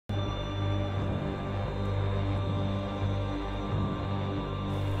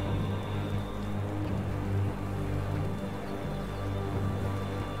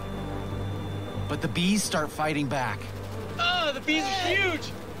but the bees start fighting back. Oh, the bees are huge!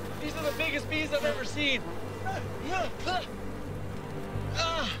 These are the biggest bees I've ever seen.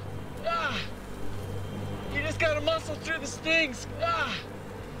 You just gotta muscle through the stings.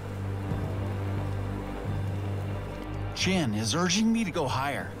 Chin is urging me to go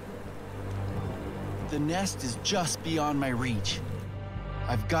higher. The nest is just beyond my reach.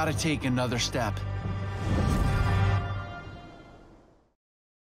 I've got to take another step.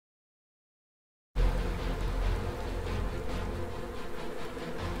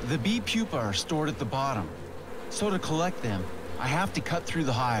 The bee pupae are stored at the bottom, so to collect them, I have to cut through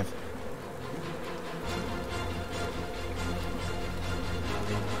the hive.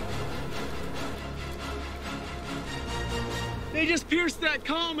 They just pierced that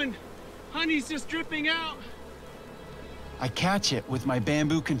comb and honey's just dripping out. I catch it with my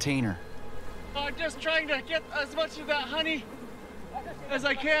bamboo container. I'm just trying to get as much of that honey as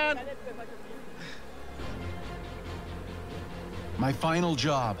I can. My final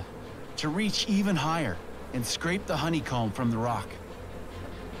job, to reach even higher and scrape the honeycomb from the rock.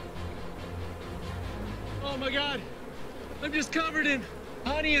 Oh my God, I'm just covered in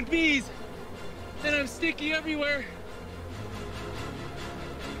honey and bees, and I'm sticky everywhere.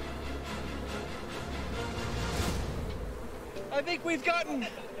 I think we've gotten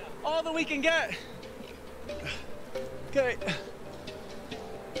all that we can get. Okay.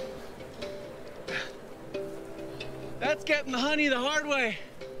 That's getting the honey the hard way.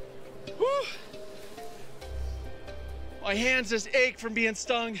 Whew. My hands just ache from being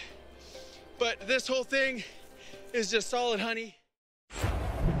stung, but this whole thing is just solid honey.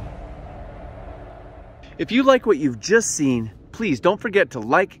 If you like what you've just seen, please don't forget to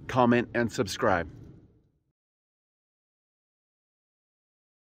like, comment, and subscribe.